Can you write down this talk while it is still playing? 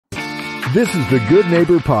This is the Good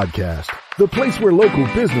Neighbor Podcast, the place where local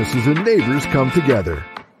businesses and neighbors come together.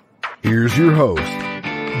 Here's your host,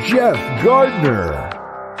 Jeff Gardner.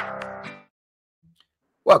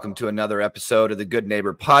 Welcome to another episode of the Good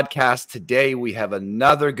Neighbor Podcast. Today we have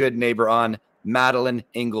another good neighbor on, Madelaine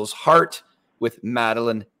Ingles Hart with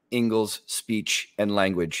Madelaine Ingles Speech and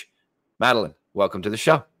Language. Madelaine, welcome to the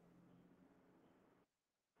show.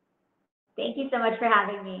 Thank you so much for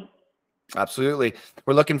having me. Absolutely.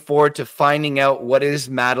 We're looking forward to finding out what is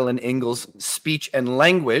Madelaine Ingles Speech and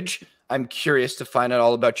Language. I'm curious to find out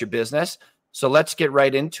all about your business. So let's get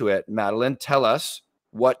right into it. Madelaine, tell us,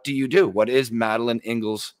 what do you do? What is Madelaine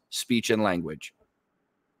Ingles Speech and Language?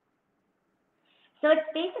 So it's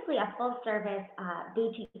basically a full-service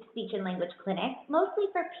boutique speech and language clinic, mostly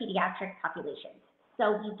for pediatric populations.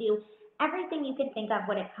 So we do everything you can think of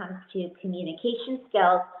when it comes to communication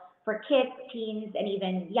skills for kids, teens, and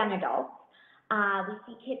even young adults. We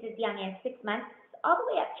see kids as young as 6 months, all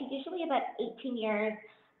the way up to usually about 18 years,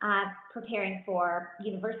 preparing for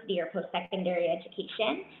university or post-secondary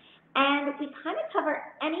education. And we kind of cover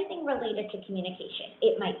anything related to communication.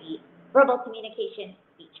 It might be verbal communication,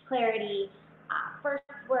 speech clarity, first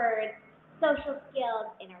words, social skills,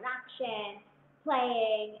 interaction,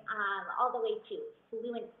 playing, all the way to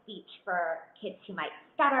fluent speech for kids who might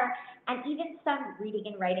stutter, and even some reading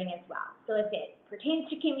and writing as well. So if it pertains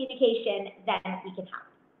to communication, then we can help.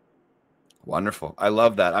 Wonderful. I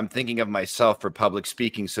love that. I'm thinking of myself for public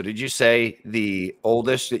speaking. So did you say the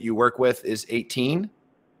oldest that you work with is 18?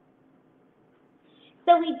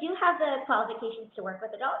 So we do have the qualifications to work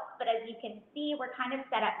with adults, but as you can see, we're kind of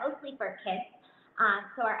set up mostly for kids.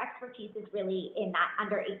 So our expertise is really in that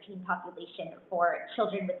under 18 population for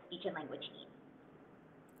children with speech and language needs.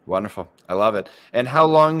 Wonderful. I love it. And how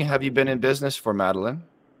long have you been in business for, Madelaine?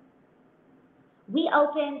 We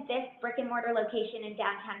opened this brick and mortar location in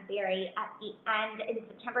downtown Barrie at the end in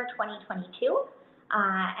September 2022.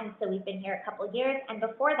 And so we've been here a couple of years. And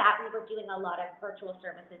before that, we were doing a lot of virtual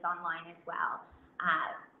services online as well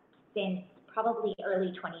since probably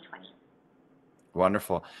early 2020.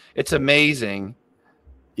 Wonderful. It's amazing.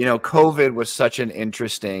 You know, COVID was such an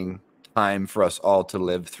interesting time for us all to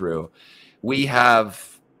live through. We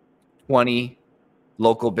have 20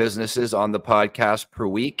 local businesses on the podcast per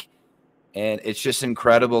week, and it's just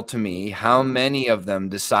incredible to me how many of them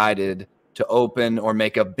decided to open or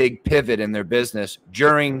make a big pivot in their business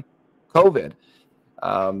during COVID.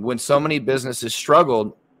 When so many businesses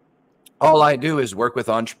struggled, all I do is work with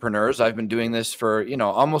entrepreneurs. I've been doing this for,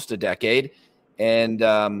 almost a decade,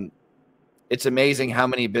 and it's amazing how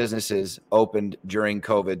many businesses opened during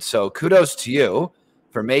COVID. So kudos to you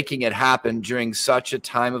for making it happen during such a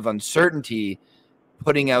time of uncertainty,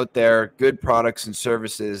 putting out there good products and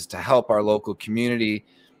services to help our local community.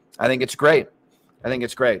 I think it's great.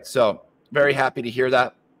 So very happy to hear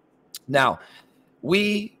that. Now,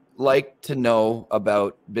 we like to know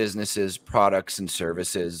about businesses, products, and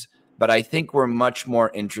services, but I think we're much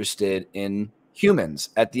more interested in humans.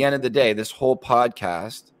 At the end of the day, this whole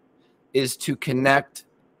podcast is to connect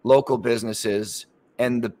local businesses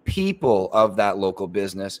and the people of that local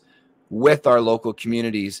business with our local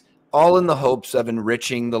communities, all in the hopes of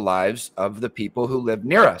enriching the lives of the people who live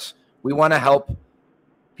near us. We want to help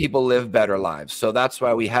people live better lives. So that's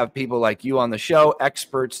why we have people like you on the show,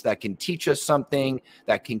 experts that can teach us something,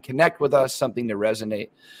 that can connect with us, something to resonate.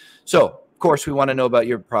 So, of course, we want to know about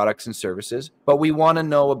your products and services, but we want to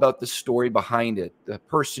know about the story behind it, the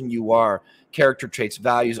person you are, character traits,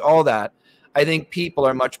 values, all that. I think people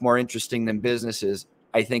are much more interesting than businesses.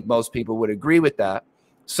 I think most people would agree with that.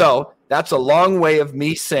 So that's a long way of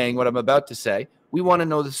me saying what I'm about to say. We want to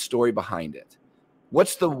know the story behind it.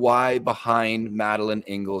 What's the why behind Madelaine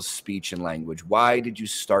Ingles Speech and Language? Why did you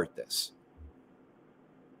start this?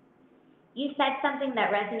 You said something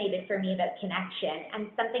that resonated for me about connection, and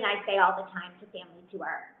something I say all the time to families who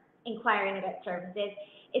are inquiring about services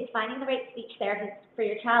is finding the right speech therapist for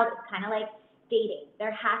your child is kind of like dating.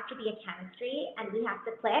 There has to be a chemistry, and we have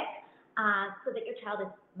to click so that your child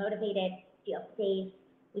is motivated, feels safe,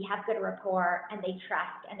 we have good rapport, and they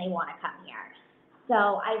trust, and they want to come here.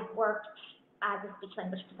 So I've worked as a speech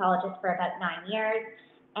language pathologist for about 9 years,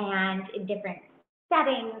 and in different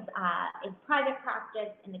settings, in private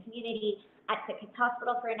practice, in the community, at the Kids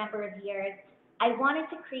Hospital for a number of years. I wanted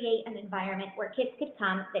to create an environment where kids could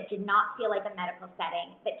come that did not feel like a medical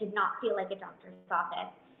setting, that did not feel like a doctor's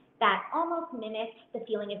office, that almost mimicked the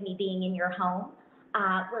feeling of me being in your home,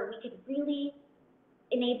 where we could really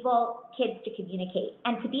enable kids to communicate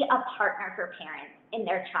and to be a partner for parents in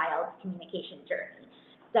their child's communication journey.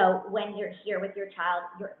 So when you're here with your child,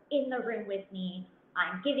 you're in the room with me,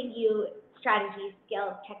 I'm giving you strategies,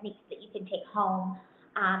 skills, techniques that you can take home.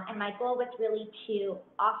 And my goal was really to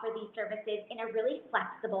offer these services in a really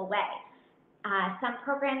flexible way. Some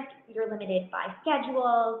programs, you're limited by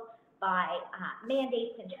schedules, by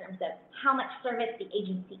mandates in terms of how much service the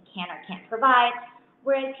agency can or can't provide.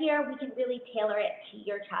 Whereas here, we can really tailor it to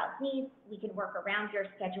your child's needs. We can work around your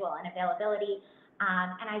schedule and availability.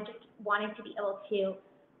 And I just wanted to be able to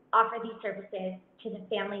offer these services to the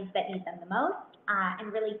families that need them the most,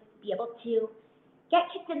 and really be able to get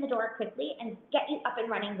kids in the door quickly and get you up and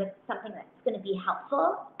running with something that's going to be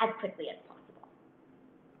helpful as quickly as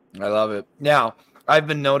possible. I love it. Now, I've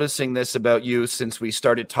been noticing this about you since we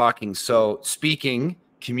started talking. So speaking,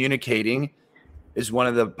 communicating is one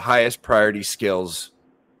of the highest priority skills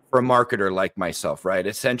for a marketer like myself, right?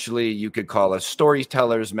 Essentially, you could call us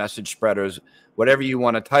storytellers, message spreaders, whatever you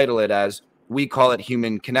want to title it as. We call it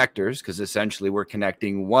human connectors because essentially we're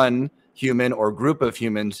connecting one human or group of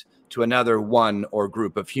humans to another one or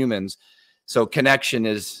group of humans. So connection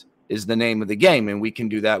is the name of the game. And we can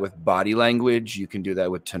do that with body language. You can do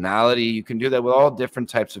that with tonality. You can do that with all different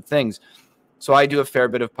types of things. So I do a fair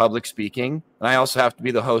bit of public speaking, and I also have to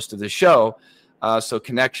be the host of the show. So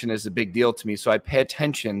connection is a big deal to me. So I pay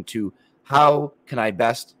attention to how can I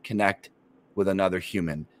best connect with another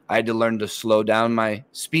human. I had to learn to slow down my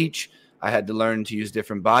speech. I had to learn to use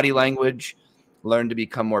different body language, learn to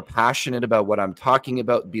become more passionate about what I'm talking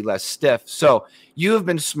about, be less stiff. So you have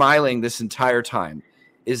been smiling this entire time.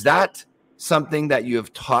 Is that something that you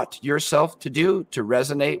have taught yourself to do to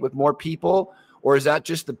resonate with more people? Or is that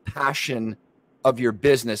just the passion of your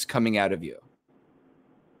business coming out of you?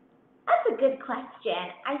 That's a good question.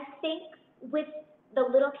 I think with the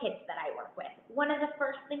little kids that I work with, one of the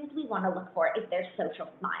first things we want to look for is their social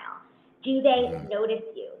smile. Do they notice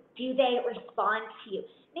you? Do they respond to you?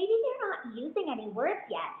 Maybe they're not using any words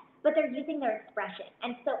yet, but they're using their expression.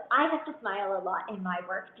 And so I have to smile a lot in my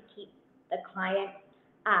work to keep the client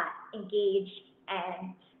engaged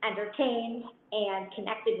and entertained and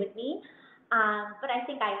connected with me. But I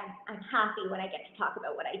think I'm happy when I get to talk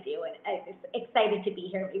about what I do, and I'm just excited to be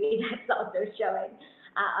here. Maybe that's also showing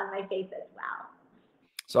on my face as well.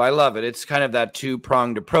 So I love it. It's kind of that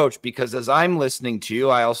two-pronged approach, because as I'm listening to you,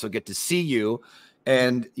 I also get to see you,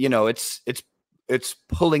 and you know, it's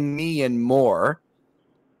pulling me in more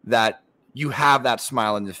that you have that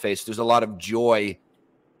smile in the face. There's a lot of joy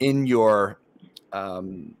in your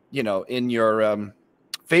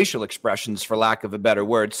facial expressions, for lack of a better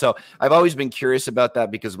word. So I've always been curious about that,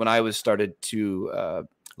 because when I was started to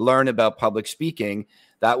learn about public speaking,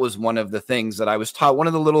 that was one of the things that I was taught. One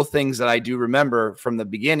of the little things that I do remember from the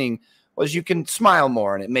beginning was you can smile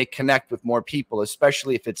more and it may connect with more people,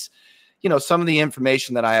 especially if it's, you know, some of the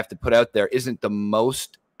information that I have to put out there isn't the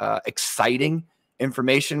most exciting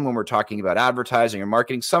information when we're talking about advertising or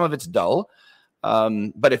marketing. Some of it's dull.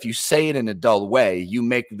 But if you say it in a dull way, you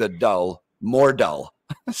make the dull more dull.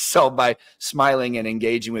 So by smiling and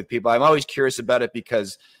engaging with people, I'm always curious about it,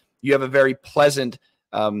 because you have a very pleasant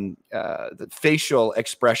facial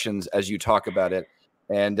expressions as you talk about it.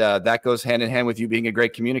 And that goes hand in hand with you being a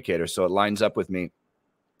great communicator. So it lines up with me.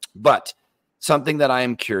 But something that I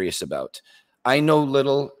am curious about, I know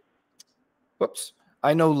little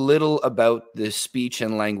about the speech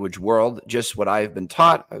and language world, just what I've been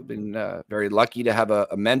taught. I've been very lucky to have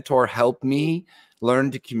a mentor help me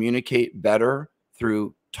learn to communicate better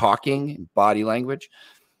through talking and body language.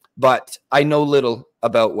 But I know little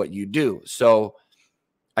about what you do. So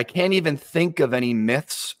I can't even think of any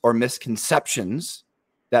myths or misconceptions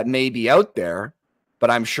that may be out there,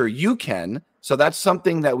 but I'm sure you can. So that's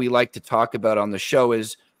something that we like to talk about on the show.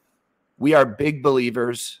 Is we are big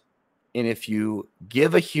believers in, if you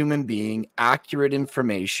give a human being accurate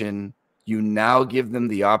information, you now give them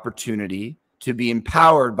the opportunity to be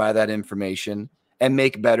empowered by that information and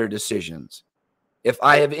make better decisions. If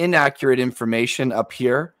I have inaccurate information up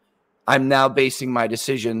here, I'm now basing my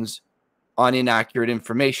decisions on inaccurate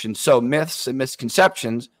information. So myths and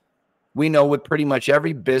misconceptions, we know with pretty much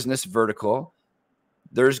every business vertical,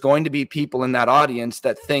 there's going to be people in that audience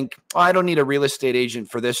that think, oh, I don't need a real estate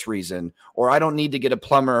agent for this reason, or I don't need to get a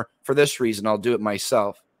plumber for this reason. I'll do it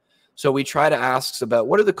myself. So we try to ask about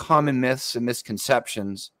what are the common myths and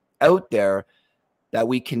misconceptions out there that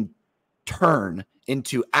we can turn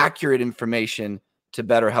into accurate information to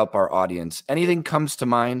better help our audience. Anything comes to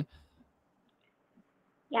mind?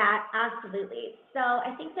 Yeah, absolutely. So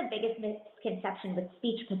I think the biggest misconception with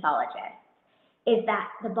speech pathologists is that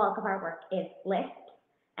the bulk of our work is lisp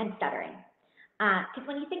and stuttering. Because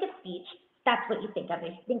when you think of speech, that's what you think of.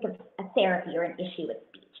 You think of a therapy or an issue with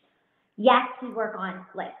speech. Yes, we work on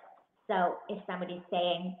lisp. So if somebody's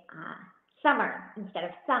saying summer instead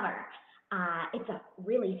of summer, It's a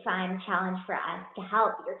really fun challenge for us to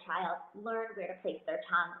help your child learn where to place their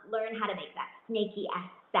tongue, learn how to make that snaky S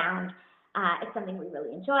sound. It's something we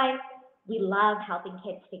really enjoy. We love helping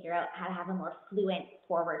kids figure out how to have a more fluent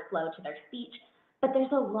forward flow to their speech. But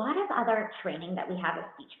there's a lot of other training that we have as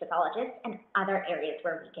speech pathologists and other areas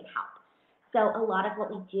where we can help. So a lot of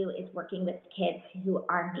what we do is working with kids who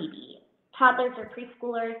are maybe toddlers or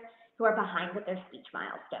preschoolers who are behind with their speech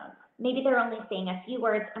milestones. Maybe they're only saying a few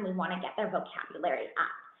words and we want to get their vocabulary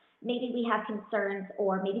up. Maybe we have concerns,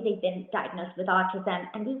 or maybe they've been diagnosed with autism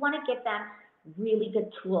and we want to give them really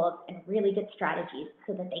good tools and really good strategies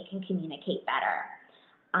so that they can communicate better.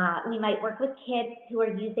 We might work with kids who are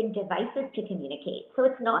using devices to communicate. So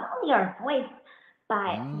it's not only our voice,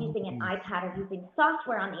 but using an iPad or using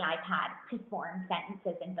software on the iPad to form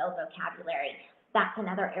sentences and build vocabulary. That's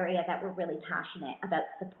another area that we're really passionate about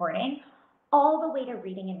supporting, all the way to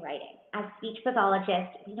reading and writing. As speech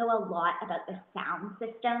pathologists, we know a lot about the sound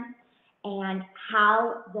system and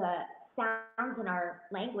how the sounds in our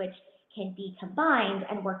language can be combined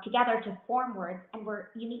and work together to form words, and we're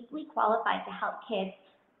uniquely qualified to help kids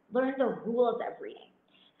learn the rules of reading.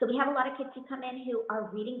 So we have a lot of kids who come in who are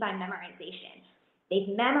reading by memorization. They've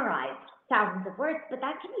memorized thousands of words, but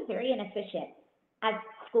that can be very inefficient as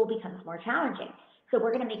school becomes more challenging. So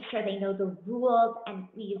we're going to make sure they know the rules, and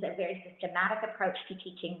we use a very systematic approach to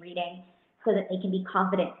teaching reading so that they can be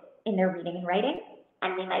confident in their reading and writing.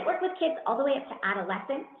 And we might work with kids all the way up to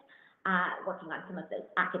adolescence, working on some of those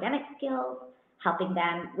academic skills, helping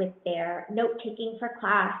them with their note-taking for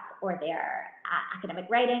class or their academic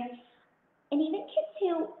writing, and even kids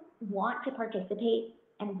who want to participate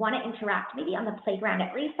and want to interact maybe on the playground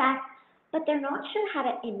at recess, but they're not sure how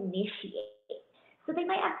to initiate. So they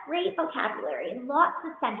might have great vocabulary and lots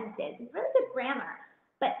of sentences and really good grammar,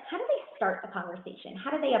 but how do they start the conversation?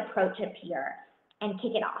 How do they approach a peer and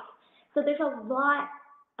kick it off? So there's a lot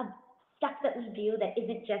of stuff that we do that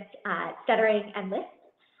isn't just stuttering and lists.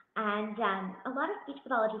 And a lot of speech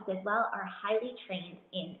pathologists as well are highly trained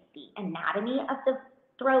in the anatomy of the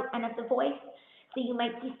throat and of the voice. So you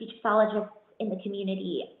might see speech pathologists in the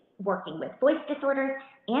community working with voice disorders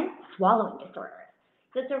and swallowing disorders.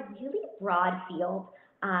 So it's a really broad field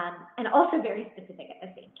and also very specific at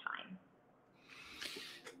the same time.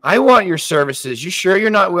 I want your services. You sure you're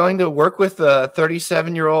not willing to work with a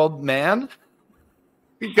 37-year-old man?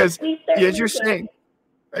 Because as you're saying,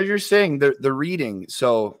 the reading,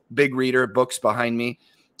 so big reader, books behind me.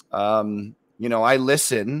 I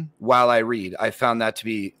listen while I read. I found that to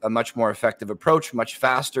be a much more effective approach, much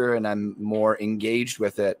faster, and I'm more engaged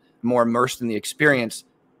with it, more immersed in the experience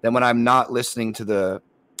than when I'm not listening to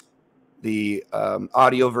the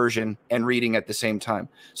audio version and reading at the same time.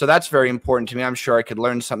 So that's very important to me. I'm sure I could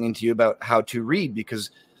learn something to you about how to read,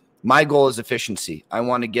 because my goal is efficiency. I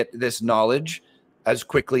want to get this knowledge as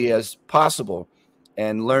quickly as possible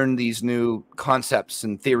and learn these new concepts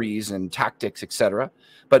and theories and tactics, etc.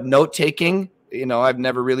 But note-taking, I've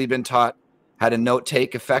never really been taught how to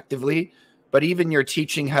note-take effectively, but even you're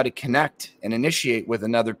teaching how to connect and initiate with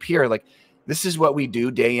another peer. Like, this is what we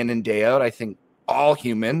do day in and day out. I think all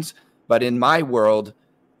humans, but in my world,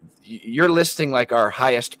 you're listing like our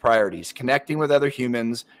highest priorities: connecting with other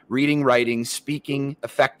humans, reading, writing, speaking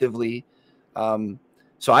effectively.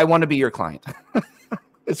 So I want to be your client.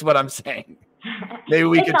 Is what I'm saying. Maybe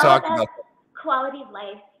we could talk about quality of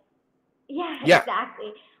life. Yeah,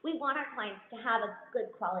 exactly. We want our clients to have a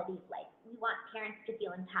good quality of life. We want parents to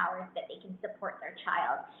feel empowered that they can support their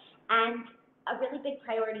child. And a really big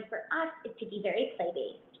priority for us is to be very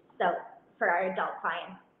play-based. So for our adult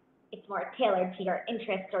clients, it's more tailored to your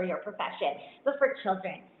interest or your profession. But for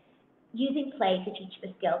children, using play to teach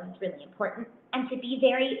the skills is really important, and to be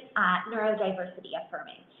very neurodiversity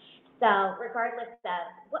affirming. So regardless of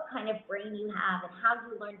what kind of brain you have and how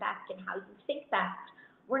you learn best and how you think best,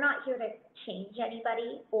 we're not here to change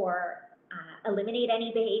anybody or eliminate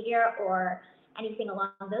any behavior or anything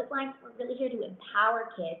along those lines. We're really here to empower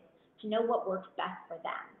kids to know what works best for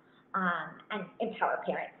them, and empower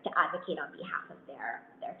parents to advocate on behalf of their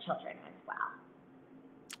children as well.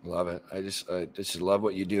 Love it. I just love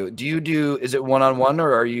what you do. Is it one-on-one,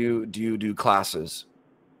 or do you do classes?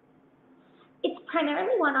 It's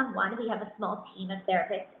primarily one-on-one. We have a small team of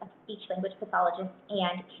therapists, of speech language pathologists,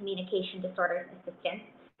 and communication disorders assistants.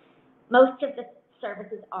 Most of the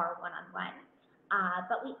services are one-on-one,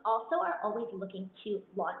 but we also are always looking to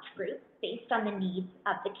launch groups based on the needs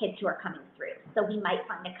of the kids who are coming through. So we might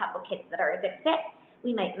find a couple kids that are a good fit.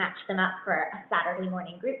 We might match them up for a Saturday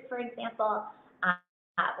morning group, for example.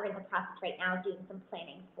 We're in the process right now doing some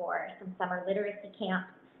planning for some summer literacy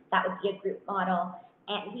camps. That would be a group model.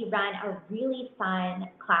 And we run a really fun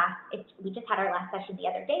class. We just had our last session the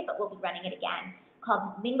other day, but we'll be running it again,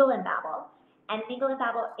 called Mingle and Babble. And Mingle and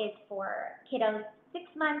Babble is for kiddos 6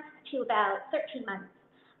 months to about 13 months,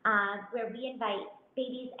 where we invite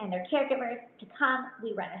babies and their caregivers to come.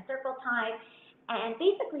 We run a circle time. And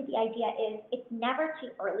basically the idea is it's never too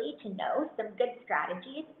early to know some good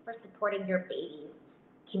strategies for supporting your baby's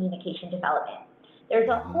communication development. There's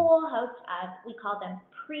a whole host of, we call them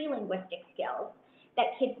pre-linguistic skills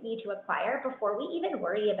that kids need to acquire before we even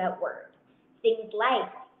worry about words. Things like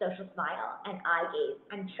social smile and eye gaze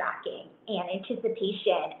and tracking and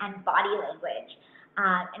anticipation and body language.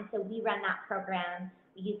 And so we run that program.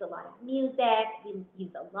 We use a lot of music. We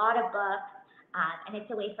use a lot of books. And it's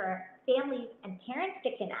a way for families and parents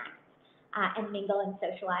to connect and mingle and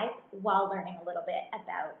socialize while learning a little bit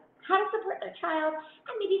about how to support their child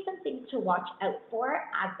and maybe some things to watch out for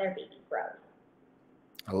as their baby grows.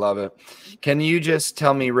 I love it. Can you just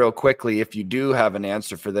tell me real quickly, if you do have an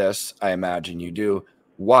answer for this, I imagine you do,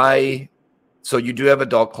 why? So you do have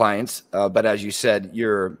adult clients, but as you said,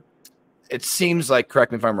 it seems like,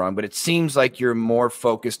 correct me if I'm wrong, but it seems like you're more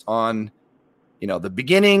focused on, the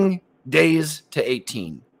beginning days to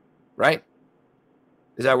 18, right?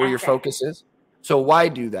 Is that where your focus is? So why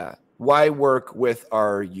do that? Why work with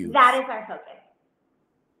our youth? That is our focus.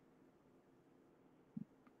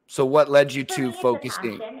 So what led you For to me,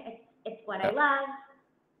 focusing? It's what I love.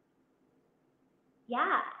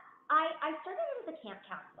 Yeah, I started as a camp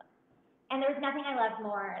counselor, and there was nothing I loved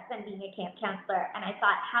more than being a camp counselor. And I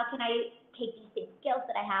thought, how can I take these same skills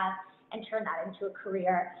that I have and turn that into a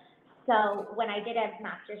career? So when I did a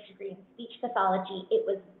master's degree in speech pathology, it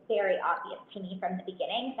was very obvious to me from the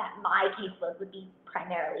beginning that my caseload would be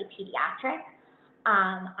primarily pediatric.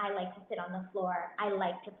 I like to sit on the floor. I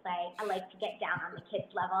like to play. I like to get down on the kids'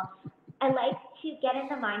 level. I like to get in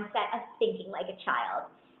the mindset of thinking like a child.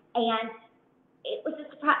 And it was a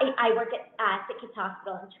surprise. I worked at Sick Kids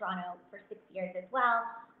Hospital in Toronto for 6 years as well.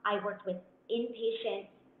 I worked with inpatient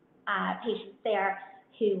patients there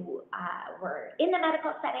who were in the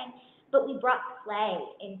medical setting, but we brought play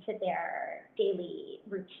into their daily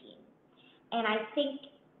routine. And I think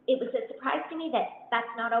it was a surprise to me that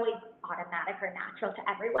that's not always automatic or natural to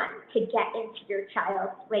everyone, to get into your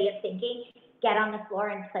child's way of thinking, get on the floor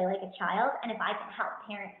and play like a child. And if I can help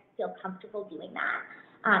parents feel comfortable doing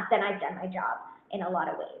that, then I've done my job in a lot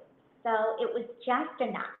of ways. So it was just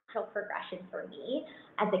a natural progression for me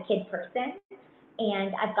as a kid person.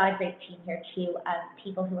 And I've got a great team here too of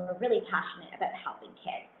people who are really passionate about helping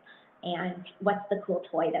kids. And what's the cool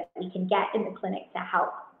toy that we can get in the clinic to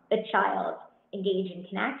help the child engage and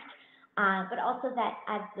connect, but also that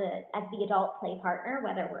as the adult play partner,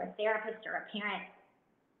 whether we're a therapist or a parent,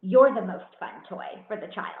 you're the most fun toy for the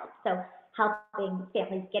child. So helping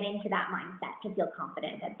families get into that mindset to feel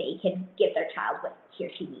confident that they can give their child what he or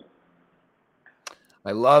she needs.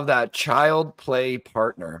 I love that, child play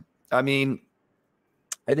partner. I mean,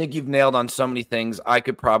 I think you've nailed on so many things. I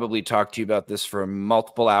could probably talk to you about this for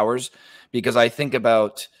multiple hours because I think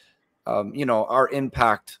about, our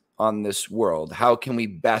impact on this world. How can we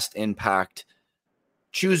best impact,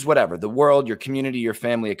 choose whatever, the world, your community, your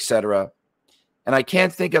family, etc. And I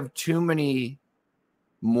can't think of too many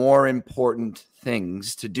more important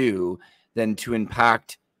things to do than to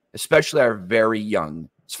impact, especially our very young.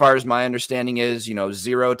 As far as my understanding is,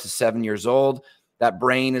 0 to 7 years old, that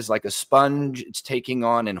brain is like a sponge. It's taking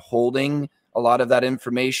on and holding a lot of that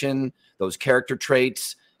information, those character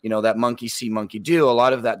traits, that monkey see, monkey do, a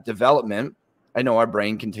lot of that development. I know our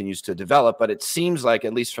brain continues to develop, but it seems like,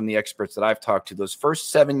 at least from the experts that I've talked to, those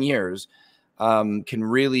first 7 years can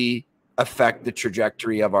really affect the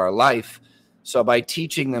trajectory of our life. So by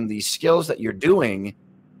teaching them these skills that you're doing,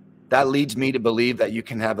 that leads me to believe that you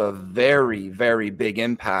can have a very, very big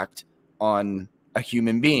impact on a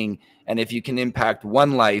human being. And if you can impact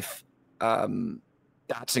one life,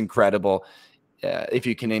 that's incredible. If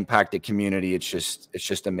you can impact a community, it's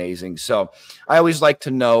just amazing. So I always like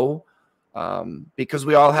to know, because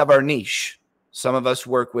we all have our niche. Some of us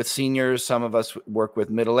work with seniors, some of us work with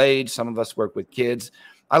middle age, some of us work with kids.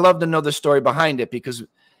 I love to know the story behind it, because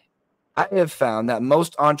I have found that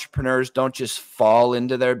most entrepreneurs don't just fall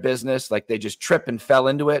into their business, like they just trip and fell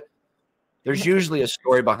into it. There's usually a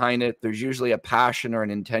story behind it. There's usually a passion or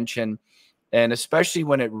an intention. And especially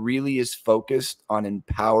when it really is focused on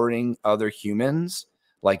empowering other humans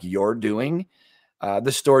like you're doing,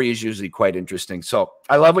 the story is usually quite interesting. So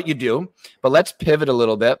I love what you do, but let's pivot a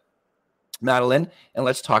little bit, Madelaine, and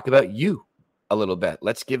let's talk about you a little bit.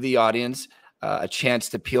 Let's give the audience a chance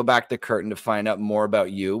to peel back the curtain to find out more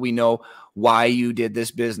about you. We know why you did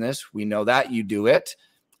this business. We know that you do it.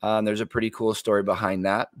 There's a pretty cool story behind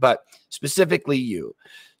that, but specifically you.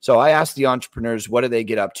 So I asked the entrepreneurs, what do they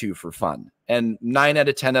get up to for fun? And 9 out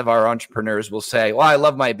of 10 of our entrepreneurs will say, well, I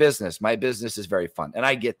love my business. My business is very fun. And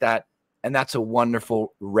I get that. And that's a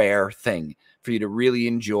wonderful, rare thing for you to really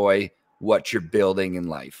enjoy what you're building in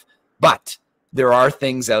life. But there are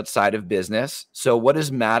things outside of business. So what does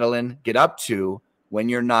Madelaine get up to when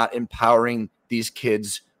you're not empowering these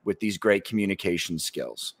kids with these great communication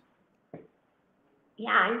skills?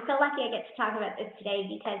 Yeah, I'm so lucky I get to talk about this today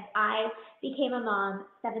because I became a mom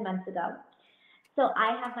 7 months ago. So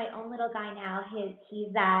I have my own little guy now. He's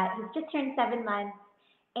just turned 7 months,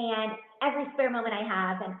 and every spare moment I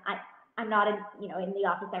have, and I'm not in the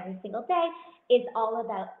office every single day, is all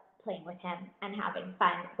about playing with him and having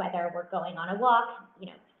fun. Whether we're going on a walk,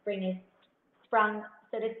 spring is sprung,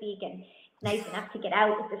 so to speak, and nice enough to get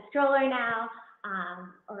out with the stroller now.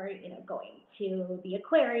 Or going to the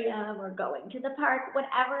aquarium or going to the park,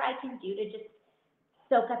 whatever I can do to just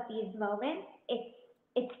soak up these moments.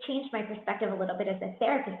 It's changed my perspective a little bit as a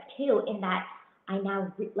therapist too, in that I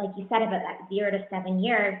now, like you said about that 0 to 7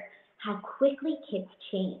 years, how quickly kids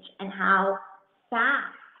change and how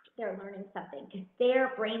fast they're learning something because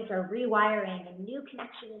their brains are rewiring and new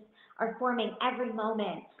connections are forming every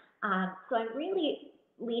moment. So I'm really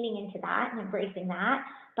leaning into that and embracing that.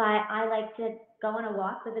 But I like to go on a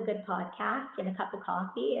walk with a good podcast and a cup of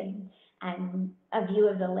coffee and a view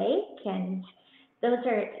of the lake. And those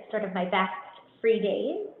are sort of my best free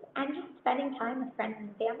days. And just spending time with friends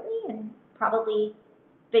and family and probably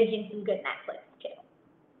binging some good Netflix too.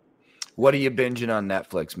 What are you binging on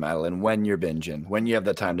Netflix, Madelaine? When you're binging, when you have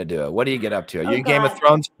the time to do it? What do you get up to? Are you a Game of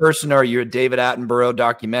Thrones person, or are you a David Attenborough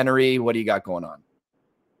documentary? What do you got going on?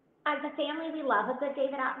 As a family, we love a good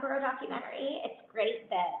David Attenborough documentary. It's great,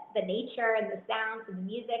 the nature and the sounds and the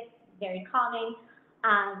music, very calming.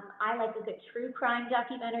 I like a good true crime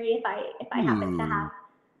documentary if I happen to have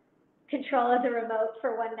control of the remote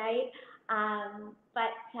for one night.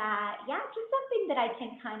 Just something that I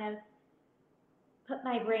can kind of put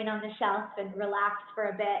my brain on the shelf and relax for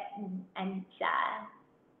a bit and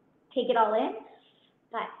take it all in.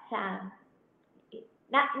 But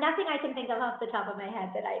nothing I can think of off the top of my head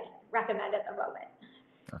that I recommend at the moment.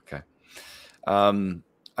 Okay.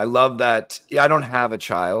 I love that. Yeah, I don't have a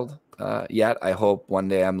child yet. I hope one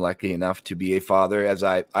day I'm lucky enough to be a father, as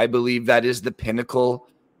I believe that is the pinnacle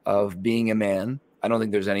of being a man. I don't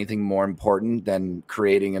think there's anything more important than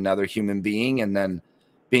creating another human being and then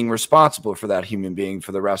being responsible for that human being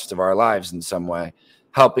for the rest of our lives in some way,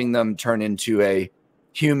 helping them turn into a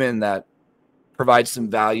human that provides some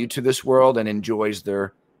value to this world and enjoys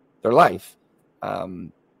their life.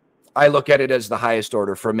 I look at it as the highest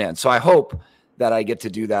order for men. So I hope that I get to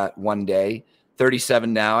do that one day.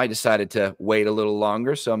 37 now. I decided to wait a little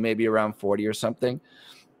longer, so maybe around 40 or something.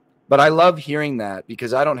 But I love hearing that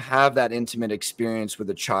because I don't have that intimate experience with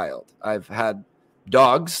a child. I've had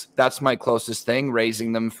dogs. That's my closest thing,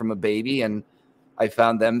 raising them from a baby, and I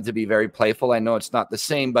found them to be very playful. I know it's not the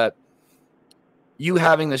same, but you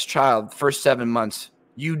having this child first 7 months,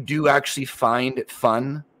 you do actually find it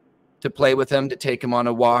fun to play with him, to take him on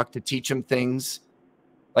a walk, to teach him things.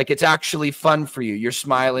 Like, it's actually fun for you. You're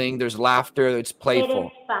smiling. There's laughter. It's playful. It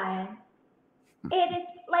is fun. It is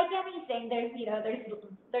like anything.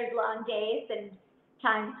 There's long days and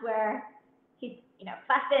times where he's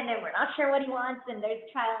fussing and we're not sure what he wants, and there's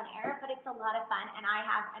trial and error, but it's a lot of fun. And I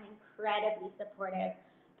have an incredibly supportive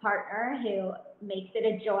partner who makes it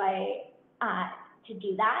a joy to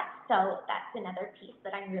do that. So that's another piece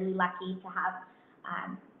that I'm really lucky to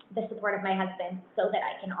have. The support of my husband, so that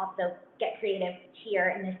I can also get creative here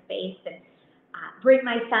in this space and bring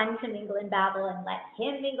my son to mingle and babble and let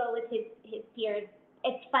him mingle with his peers.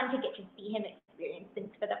 It's fun to get to see him experience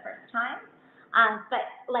things for the first time. But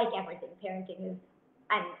like everything, parenting is,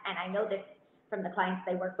 and I know this from the clients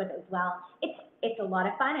I work with as well, it's a lot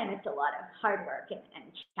of fun and it's a lot of hard work and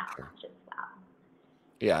challenge as well.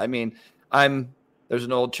 Yeah, I mean, there's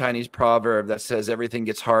an old Chinese proverb that says everything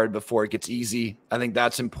gets hard before it gets easy. I think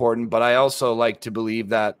that's important, but I also like to believe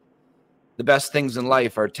that the best things in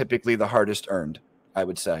life are typically the hardest earned, I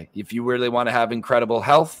would say. If you really want to have incredible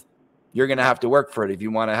health, you're going to have to work for it. If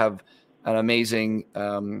you want to have an amazing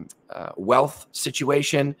wealth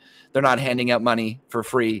situation, they're not handing out money for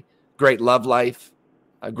free. Great love life,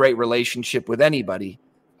 a great relationship with anybody.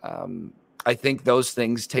 I think those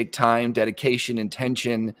things take time, dedication,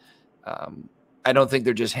 intention. I don't think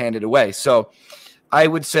they're just handed away. So I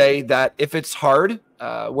would say that if it's hard,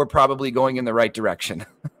 we're probably going in the right direction.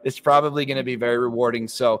 It's probably going to be very rewarding.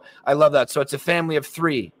 So I love that. So it's a family of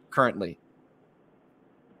 3 currently.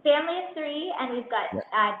 Family of 3, and we've got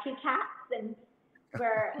 2 cats and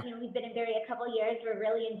we've been in Barrie a couple of years. We're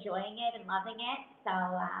really enjoying it and loving it. So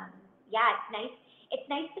yeah, it's nice. It's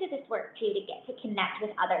nice to do this work too, to get to connect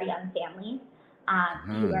with other young families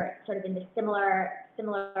who are sort of in the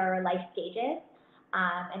similar life stages,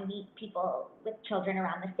 and meet people with children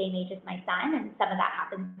around the same age as my son. And some of that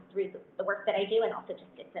happens through the work that I do, and also just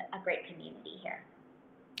it's a great community here.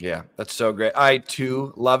 Yeah, that's so great. I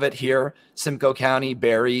too love it here. Simcoe County,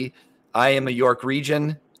 Barrie. I am a York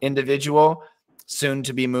Region individual, soon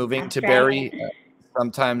to be moving to Barrie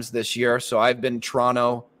sometimes this year. So I've been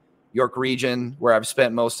Toronto, York Region, where I've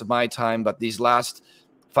spent most of my time. But these last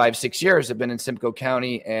 5-6 years have been in Simcoe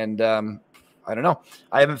County. And I don't know,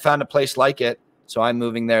 I haven't found a place like it. So I'm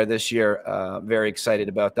moving there this year. Very excited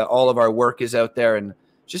about that. All of our work is out there and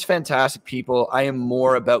just fantastic people. I am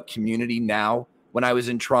more about community now. When I was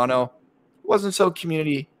in Toronto, it wasn't so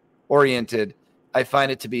community oriented. I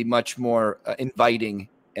find it to be much more inviting.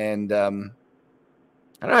 And I don't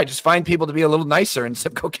know, I just find people to be a little nicer in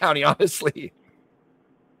Simcoe County, honestly.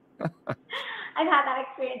 I've had that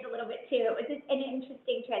experience a little bit too. It was just an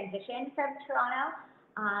interesting transition from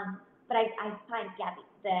Toronto. But I find, yeah,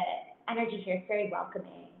 the energy here is very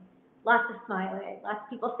welcoming. Lots of smiling, lots of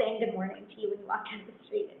people saying good morning to you when you walk down the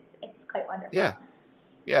street. It's quite wonderful. Yeah,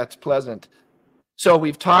 it's pleasant. So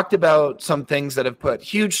we've talked about some things that have put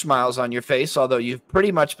huge smiles on your face, although you've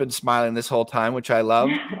pretty much been smiling this whole time, which I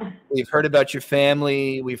love. We've heard about your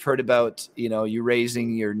family. We've heard about, you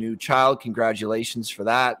raising your new child. Congratulations for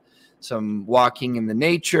that. Some walking in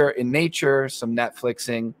nature, some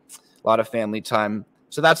Netflixing, a lot of family time.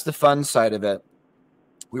 So that's the fun side of it.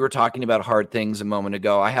 We were talking about hard things a moment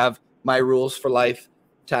ago. I have my rules for life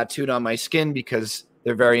tattooed on my skin because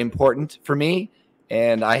they're very important for me.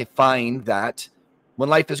 And I find that when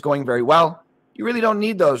life is going very well, you really don't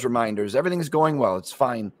need those reminders. Everything's going well. It's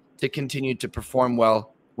fine to continue to perform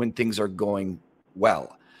well when things are going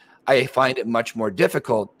well. I find it much more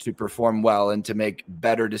difficult to perform well and to make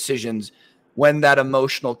better decisions when that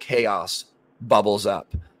emotional chaos bubbles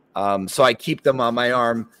up. So I keep them on my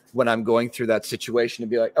arm when I'm going through that situation to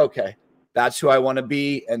be like, okay, that's who I want to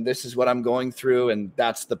be, and this is what I'm going through, and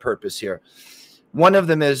that's the purpose here. One of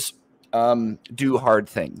them is do hard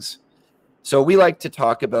things. So we like to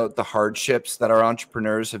talk about the hardships that our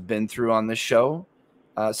entrepreneurs have been through on this show,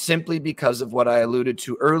 simply because of what I alluded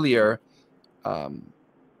to earlier. I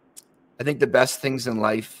think the best things in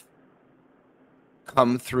life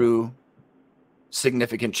come through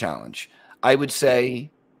significant challenge. I would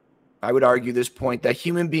argue this point that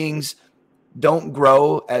human beings don't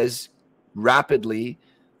grow as rapidly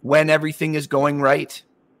when everything is going right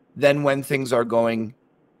than when things are going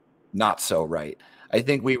not so right. I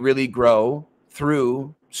think we really grow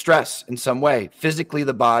through stress in some way. Physically,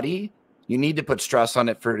 the body, you need to put stress on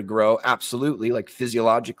it for it to grow. Absolutely, like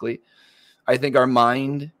physiologically. I think our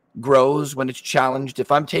mind grows when it's challenged. If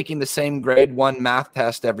I'm taking the same grade 1 math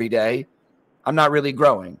test every day, I'm not really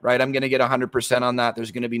growing, right? I'm going to get 100% on that.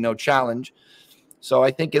 There's going to be no challenge. So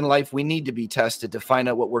I think in life, we need to be tested to find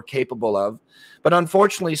out what we're capable of. But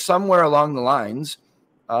unfortunately, somewhere along the lines,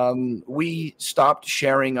 we stopped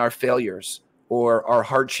sharing our failures or our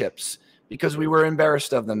hardships because we were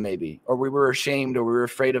embarrassed of them maybe, or we were ashamed, or we were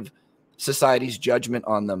afraid of society's judgment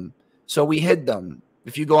on them. So we hid them.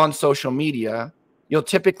 If you go on social media, you'll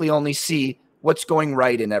typically only see what's going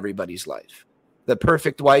right in everybody's life. The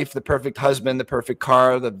perfect wife, the perfect husband, the perfect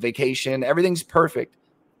car, the vacation, everything's perfect.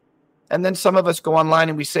 And then some of us go online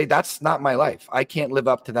and we say, that's not my life. I can't live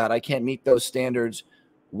up to that. I can't meet those standards.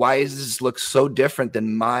 Why does this look so different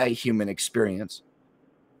than my human experience?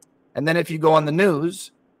 And then if you go on the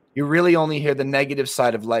news, you really only hear the negative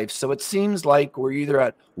side of life. So it seems like we're either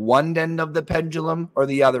at one end of the pendulum or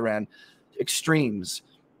the other end, extremes.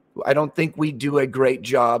 I don't think we do a great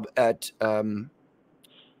job at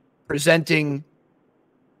presenting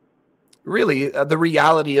really the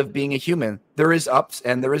reality of being a human. There is ups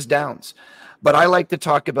and there is downs. But I like to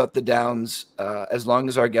talk about the downs as long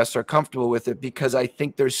as our guests are comfortable with it, because I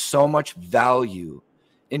think there's so much value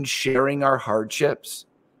in sharing our hardships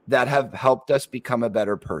that have helped us become a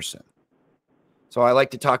better person. So I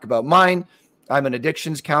like to talk about mine. I'm an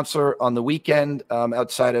addictions counselor on the weekend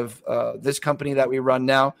outside of this company that we run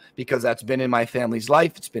now, because that's been in my family's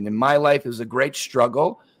life. It's been in my life. It was a great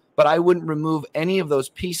struggle, but I wouldn't remove any of those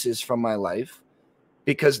pieces from my life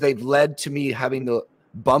because they've led to me having to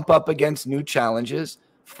bump up against new challenges,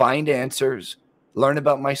 find answers, learn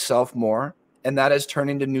about myself more, and that has turned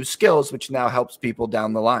into new skills, which now helps people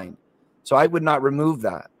down the line. So I would not remove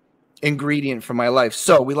that ingredient from my life.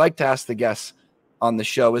 So we like to ask the guests on the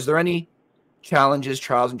show, is there any challenges,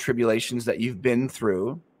 trials, and tribulations that you've been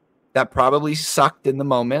through that probably sucked in the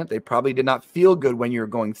moment. They probably did not feel good when you were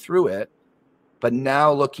going through it. But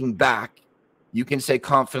now looking back, you can say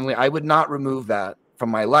confidently, I would not remove that from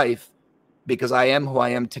my life because I am who I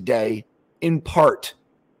am today, in part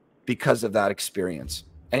because of that experience.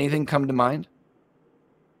 Anything come to mind?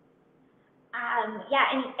 Yeah,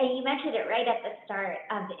 and you mentioned it right at the start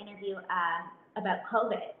of the interview about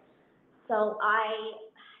COVID. So I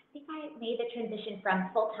think I made the transition from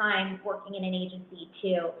full-time working in an agency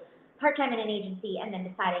to part-time in an agency, and then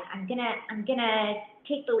deciding I'm gonna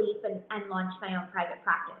take the leap and launch my own private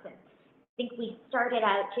practice. And I think we started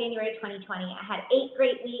out January 2020. I had 8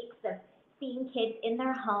 great weeks of seeing kids in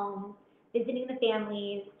their homes, visiting the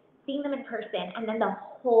families, seeing them in person, and then the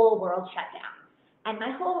whole world shut down. And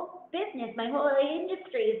my whole business, my whole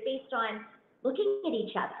industry is based on looking at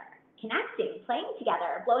each other, connecting, playing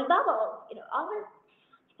together, blowing bubbles, all this.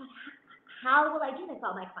 I thought, how will I do this?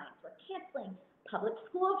 All my clients were canceling, public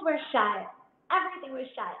schools were shut, everything was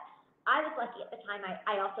shut. I was lucky at the time.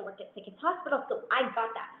 I also worked at Sick Kids Hospital, so I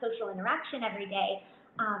got that social interaction every day.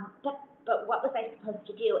 But what was I supposed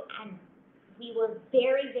to do? And we were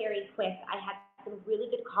very, very quick. I had some really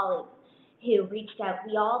good colleagues who reached out.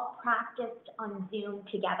 We all practiced on Zoom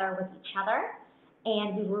together with each other,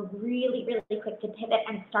 and we were really, really quick to pivot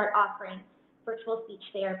and start offering virtual speech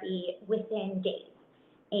therapy within days.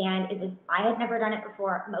 And I had never done it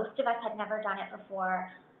before. Most of us had never done it before.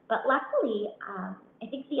 But luckily, I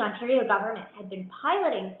think the Ontario government had been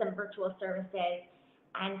piloting some virtual services.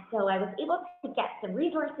 And so I was able to get some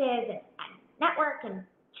resources and network and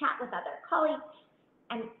chat with other colleagues.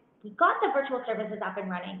 And we got the virtual services up and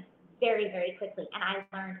running very, very quickly. And I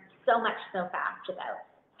learned so much so fast about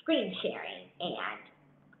screen sharing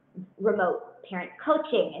and remote parent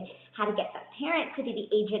coaching and how to get the parent to be the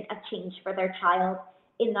agent of change for their child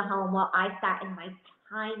in the home while I sat in my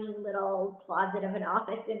tiny little closet of an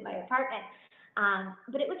office in my apartment.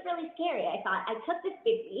 But it was really scary. I thought I took this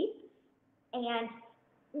big leap, and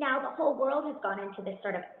now the whole world has gone into this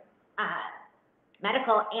sort of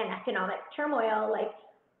medical and economic turmoil. Like,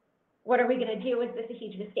 what are we going to do? Is this a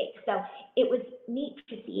huge mistake? So it was neat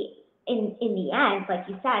to see in the end, like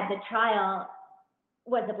you said, the trial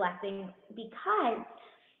was a blessing because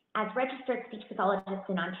as registered speech pathologists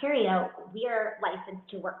in Ontario, we are licensed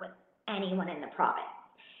to work with anyone in the province.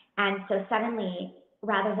 And so suddenly,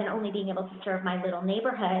 rather than only being able to serve my little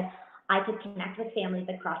neighborhood, I could connect with families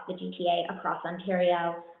across the GTA, across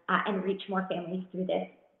Ontario, and reach more families through this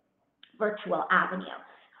virtual avenue.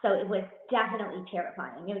 So it was definitely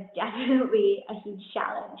terrifying. It was definitely a huge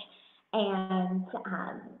challenge. And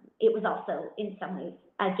it was also, in some ways,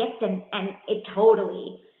 a gift, and it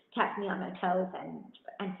totally kept me on my toes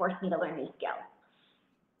and forced me to learn new skills.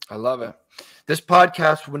 I love it. This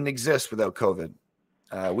podcast wouldn't exist without COVID.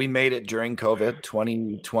 We made it during COVID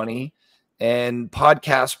 2020, and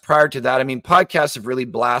podcasts prior to that. I mean, podcasts have really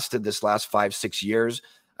blasted this last 5-6 years.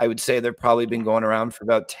 I would say they've probably been going around for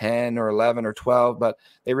about 10 or 11 or 12, but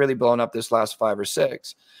they really blown up this last 5 or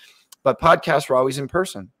 6. But podcasts were always in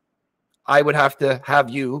person. I would have to have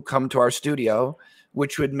you come to our studio,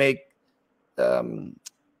 which would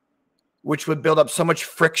build up so much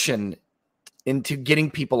friction into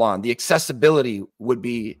getting people on. The accessibility would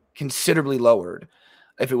be considerably lowered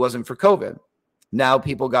if it wasn't for COVID. Now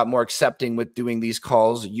people got more accepting with doing these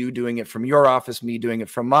calls, you doing it from your office, me doing it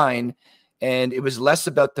from mine. And it was less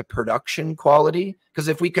about the production quality, because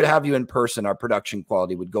if we could have you in person, our production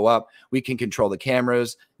quality would go up. We can control the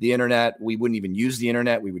cameras, the internet. We wouldn't even use the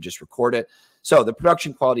internet. We would just record it. So the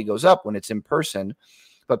production quality goes up when it's in person.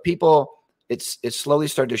 But people, it slowly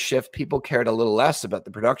started to shift. People cared a little less about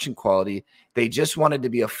the production quality. They just wanted to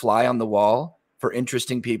be a fly on the wall for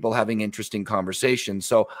interesting people having interesting conversations.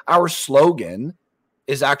 So our slogan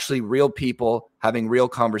is actually real people having real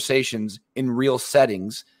conversations in real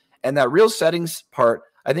settings. And that real settings part,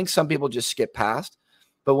 I think some people just skip past.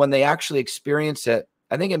 But when they actually experience it,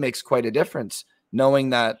 I think it makes quite a difference,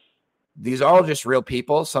 knowing that these are all just real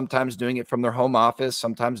people, sometimes doing it from their home office,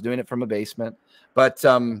 sometimes doing it from a basement. But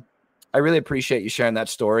I really appreciate you sharing that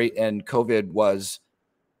story. And COVID was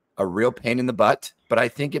a real pain in the butt, but I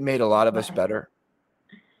think it made a lot of us better.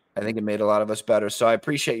 So I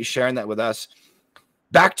appreciate you sharing that with us.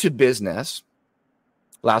 Back to business.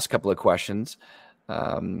 Last couple of questions.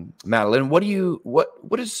 Madelaine,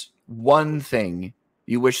 what is one thing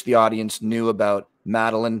you wish the audience knew about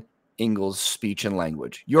Madelaine Ingles Speech and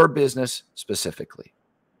Language, your business specifically?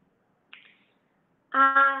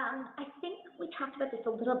 I think we talked about this a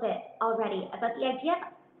little bit already, about the idea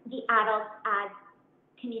of the adults as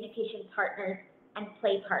communication partners and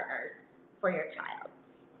play partners for your child.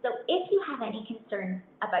 So if you have any concerns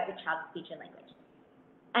about your child's speech and language,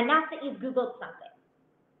 enough that you've Googled something.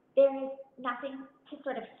 There is nothing to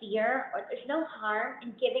sort of fear, or there's no harm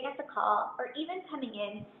in giving us a call or even coming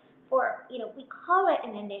in for, we call it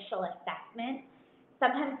an initial assessment.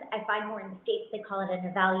 Sometimes I find more in the States they call it an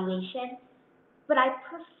evaluation, but I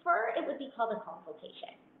prefer it would be called a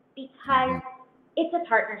consultation because it's a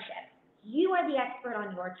partnership. You are the expert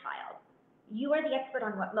on your child. You are the expert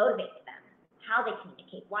on what motivates them, how they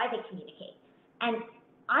communicate, why they communicate. And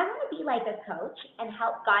I want to be like a coach and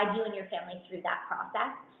help guide you and your family through that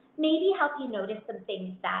process. Maybe help you notice some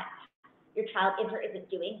things that your child is or isn't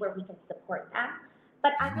doing where we can support them.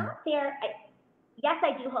 But I'm not there. Yes,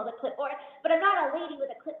 I do hold a clipboard, but I'm not a lady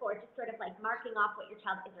with a clipboard just sort of like marking off what your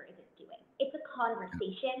child is or isn't doing. It's a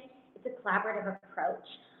conversation. It's a collaborative approach.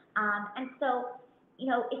 And so,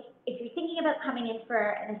 if you're thinking about coming in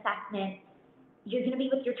for an assessment, you're going to be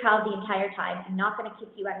with your child the entire time. I'm not going to kick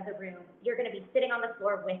you out of the room. You're going to be sitting on the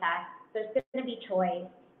floor with us. There's going to be toys.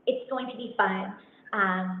 It's going to be fun.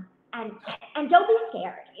 And don't be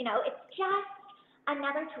scared. It's just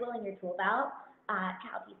another tool in your tool belt to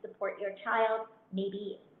help you support your child,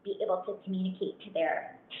 maybe be able to communicate to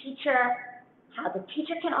their teacher, how the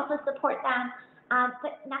teacher can also support them,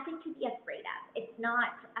 but nothing to be afraid of. It's not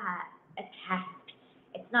a test.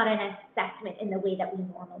 It's not an assessment in the way that we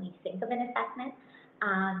normally think of an assessment.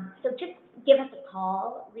 So just give us a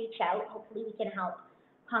call, reach out. Hopefully we can help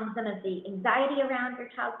calm some of the anxiety around your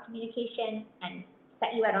child's communication and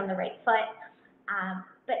set you out on the right foot.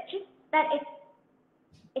 But just that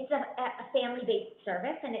it's a family-based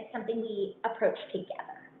service, and it's something we approach together.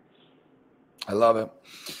 I love it.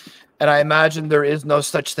 And I imagine there is no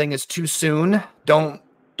such thing as too soon. Don't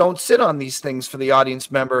sit on these things for the audience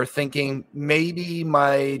member thinking maybe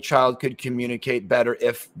my child could communicate better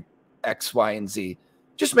if X, Y, and Z.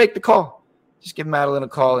 Just make the call. Just give Madelaine a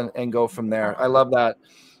call and go from there. I love that.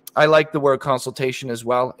 I like the word consultation as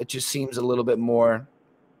well. It just seems a little bit more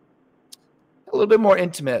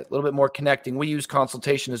intimate, a little bit more connecting. We use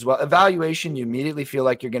consultation as well. Evaluation, you immediately feel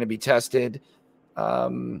like you're going to be tested.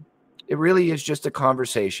 It really is just a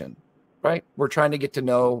conversation, right? We're trying to get to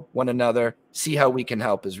know one another, see how we can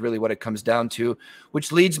help is really what it comes down to,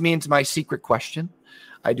 which leads me into my secret question.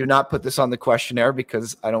 I do not put this on the questionnaire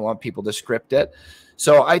because I don't want people to script it.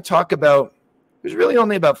 So I talk about, there's really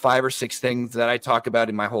only about 5 or 6 things that I talk about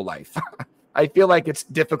in my whole life. I feel like it's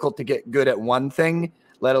difficult to get good at one thing,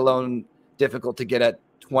 let alone difficult to get at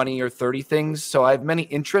 20 or 30 things. So I have many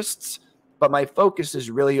interests, but my focus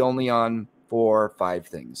is really only on 4 or 5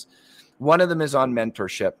 things. One of them is on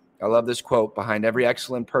mentorship. I love this quote: behind every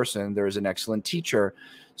excellent person, there is an excellent teacher.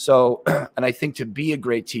 So, and I think to be a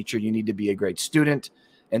great teacher, you need to be a great student.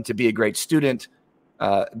 And to be a great student,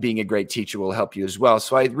 being a great teacher will help you as well.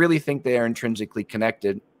 So I really think they are intrinsically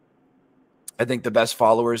connected. I think the best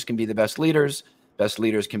followers can be the best leaders. Best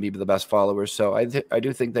leaders can be the best followers. So I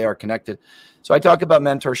do think they are connected. So I talk about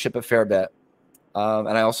mentorship a fair bit.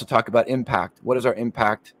 And I also talk about impact. What is our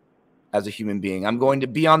impact as a human being? I'm going to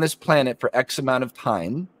be on this planet for X amount of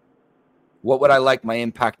time. What would I like my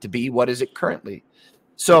impact to be? What is it currently?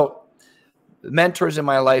 So mentors in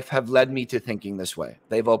my life have led me to thinking this way.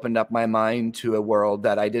 They've opened up my mind to a world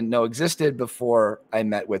that I didn't know existed before I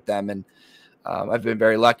met with them. And I've been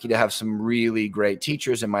very lucky to have some really great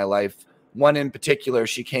teachers in my life. One in particular,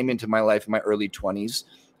 she came into my life in my early 20s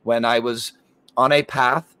when I was on a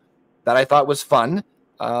path that I thought was fun,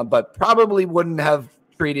 but probably wouldn't have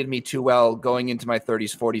treated me too well going into my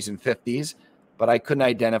 30s, 40s, and 50s. But I couldn't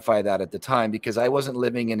identify that at the time because I wasn't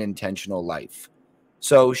living an intentional life.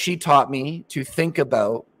 So she taught me to think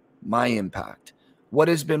about my impact. What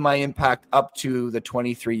has been my impact up to the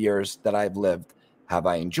 23 years that I've lived? Have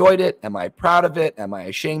I enjoyed it? Am I proud of it? Am I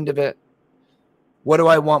ashamed of it? What do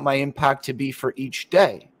I want my impact to be for each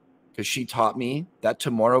day? Because she taught me that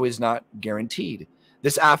tomorrow is not guaranteed.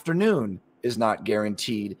 This afternoon is not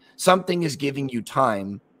guaranteed. Something is giving you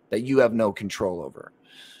time that you have no control over.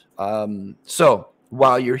 So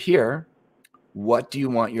while you're here, what do you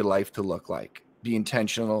want your life to look like? Be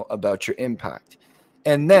intentional about your impact.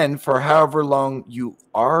 And then for however long you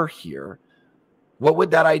are here, what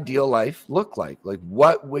would that ideal life look like? Like,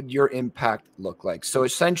 what would your impact look like? So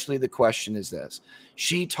essentially the question is this.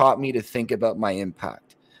 She taught me to think about my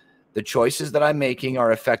impact. The choices that I'm making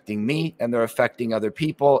are affecting me, and they're affecting other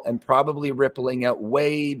people, and probably rippling out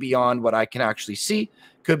way beyond what I can actually see.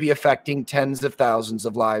 Could be affecting tens of thousands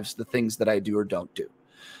of lives, the things that I do or don't do.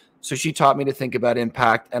 So she taught me to think about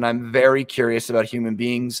impact, and I'm very curious about human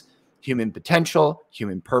beings. Human potential,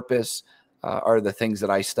 human purpose are the things that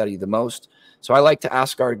I study the most. So I like to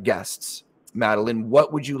ask our guests, Madelaine,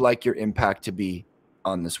 what would you like your impact to be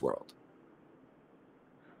on this world?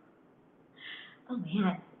 Oh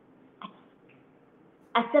man,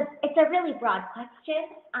 it's a really broad question.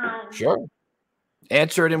 Sure.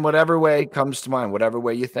 Answer it in whatever way comes to mind, whatever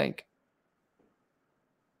way you think.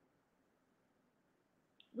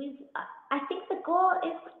 I think the goal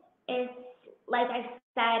is like I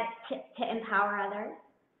said, to empower others,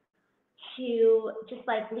 to just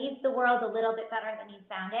like leave the world a little bit better than you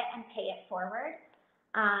found it and pay it forward.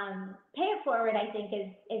 Pay it forward, I think,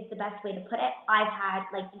 is the best way to put it. I've had,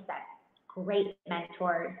 like you said, great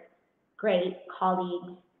mentors, great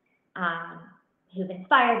colleagues who've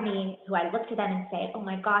inspired me, who I look to them and say, oh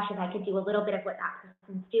my gosh, if I could do a little bit of what that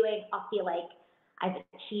person's doing, I'll feel like I've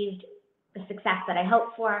achieved the success that I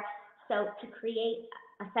hope for. So to create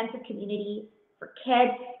a sense of community for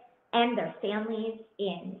kids and their families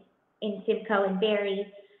in Simcoe and Barrie,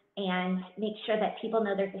 and make sure that people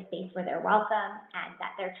know there's a space where they're welcome and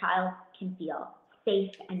that their child can feel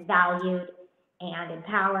safe and valued and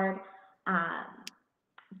empowered.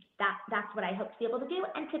 That's what I hope to be able to do,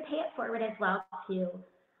 and to pay it forward as well to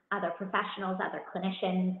other professionals, other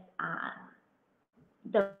clinicians,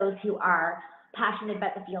 those who are passionate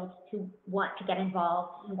about the field, who want to get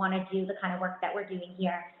involved, who want to do the kind of work that we're doing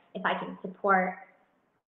here. If I can support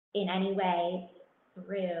in any way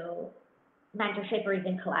through mentorship or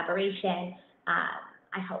even collaboration,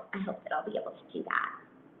 I hope that I'll be able to do that.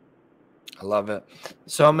 I love it.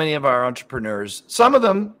 So many of our entrepreneurs, some of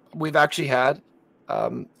them we've actually had,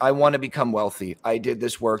 I want to become wealthy. I did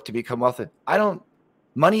this work to become wealthy.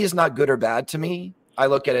 Money is not good or bad to me. I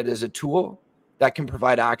look at it as a tool that can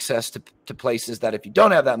provide access to places that if you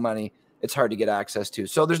don't have that money, it's hard to get access to.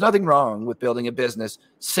 So there's nothing wrong with building a business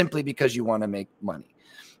simply because you want to make money.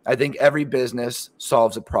 I think every business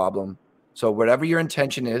solves a problem. So whatever your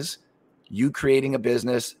intention is, you creating a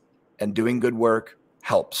business and doing good work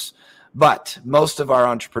helps. But most of our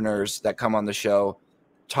entrepreneurs that come on the show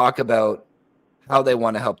talk about how they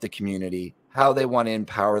want to help the community, how they want to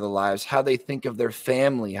empower the lives, how they think of their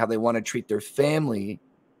family, how they want to treat their family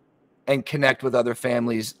and connect with other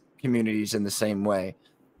families, communities in the same way.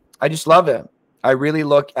 I just love it. I really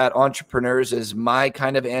look at entrepreneurs as my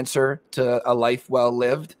kind of answer to a life well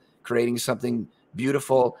lived, creating something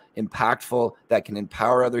beautiful, impactful, that can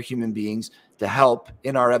empower other human beings to help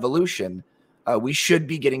in our evolution. We should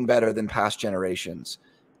be getting better than past generations.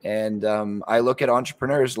 And I look at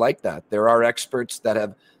entrepreneurs like that. There are experts that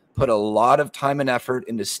have put a lot of time and effort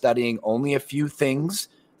into studying only a few things.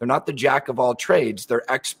 They're not the jack of all trades.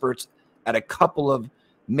 They're experts at a couple of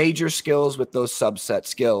major skills with those subset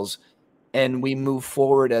skills. And we move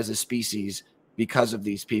forward as a species because of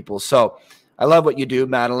these people. So I love what you do,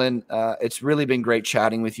 Madelaine. It's really been great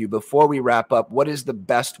chatting with you. Before we wrap up, what is the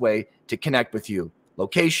best way to connect with you?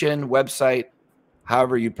 Location, website,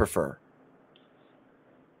 however you prefer.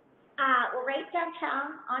 We're right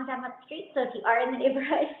downtown on Dunlop Street, so if you are in the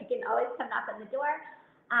neighborhood, you can always come knock on the door.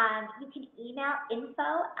 You can email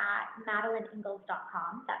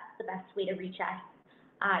info@madeleineingles.com. That's the best way to reach us.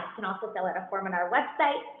 You can also fill out a form on our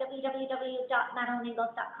website,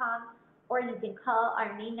 www.madeleineingles.com, or you can call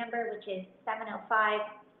our main number, which is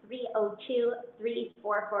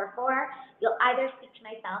 705-302-3444. You'll either speak to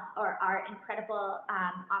myself or our incredible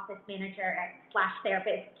office manager /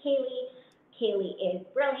 therapist, Kaylee. Kaylee is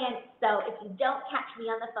brilliant, so if you don't catch me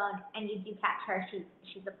on the phone and you do catch her,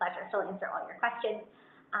 she's a pleasure. She'll answer all your questions.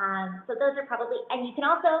 So those are probably, and you can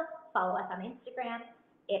also follow us on Instagram.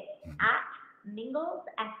 It's @Mingles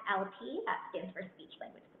SLP. That stands for Speech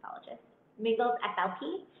Language Pathologist. Mingles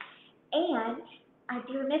SLP. And I'd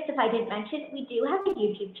be remiss if I didn't mention, we do have a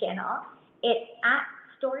YouTube channel. It's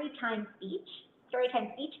 @Storytime Speech.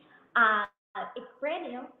 Storytime Speech. It's brand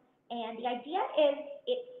new, and the idea is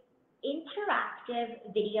it's interactive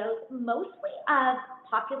videos, mostly of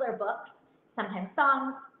popular books, sometimes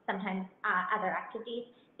songs, sometimes other activities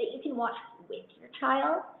that you can watch with your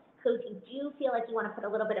child. So if you do feel like you want to put a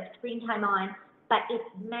little bit of screen time on, but it's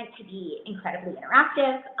meant to be incredibly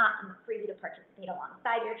interactive for you to participate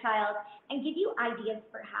alongside your child and give you ideas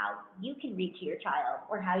for how you can read to your child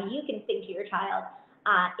or how you can sing to your child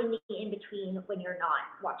in the in-between when you're not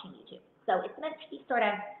watching YouTube. So it's meant to be sort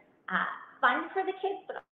of fun for the kids,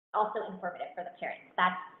 but also informative for the parents.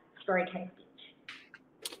 That's Storytime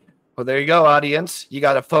Speech. Well, there you go, audience. You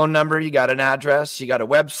got a phone number, you got an address, you got a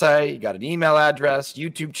website, you got an email address,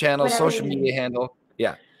 YouTube channel, social media handle.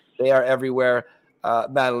 Yeah, they are everywhere.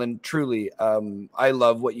 Madelaine, truly, I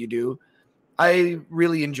love what you do. I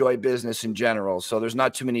really enjoy business in general. So there's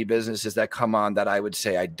not too many businesses that come on that I would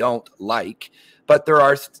say I don't like, but there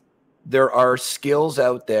are skills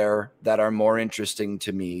out there that are more interesting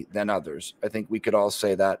to me than others. I think we could all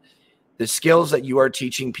say that. The skills that you are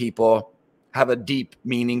teaching people have a deep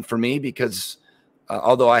meaning for me because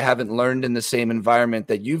Although I haven't learned in the same environment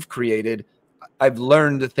that you've created, I've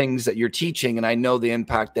learned the things that you're teaching, and I know the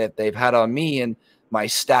impact that they've had on me and my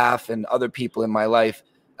staff and other people in my life.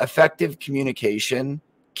 Effective communication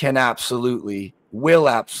will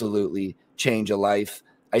absolutely change a life.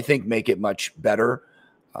 I think make it much better.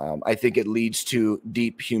 I think it leads to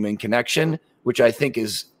deep human connection, which I think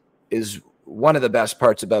is one of the best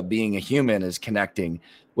parts about being a human, is connecting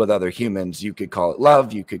with other humans. You could call it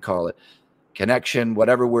love, you could call it connection,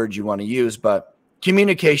 whatever word you want to use, but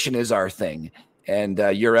communication is our thing. And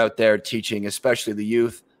you're out there teaching, especially the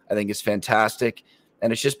youth. I think it's fantastic.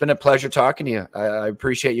 And it's just been a pleasure talking to you. I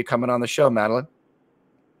appreciate you coming on the show, Madelaine.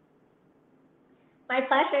 My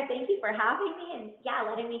pleasure. Thank you for having me, and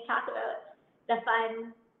letting me talk about the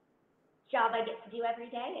fun job I get to do every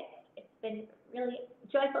day. It's been really a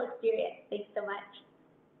joyful experience. Thanks so much.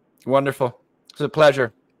 Wonderful. It's a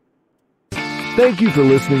pleasure. Thank you for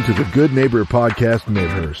listening to the Good Neighbor Podcast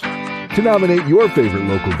Midhurst. To nominate your favorite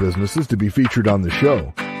local businesses to be featured on the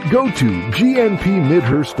show, go to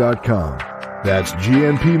gnpmidhurst.com. That's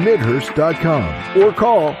gnpmidhurst.com, or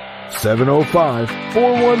call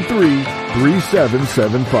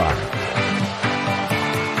 705-413-3775.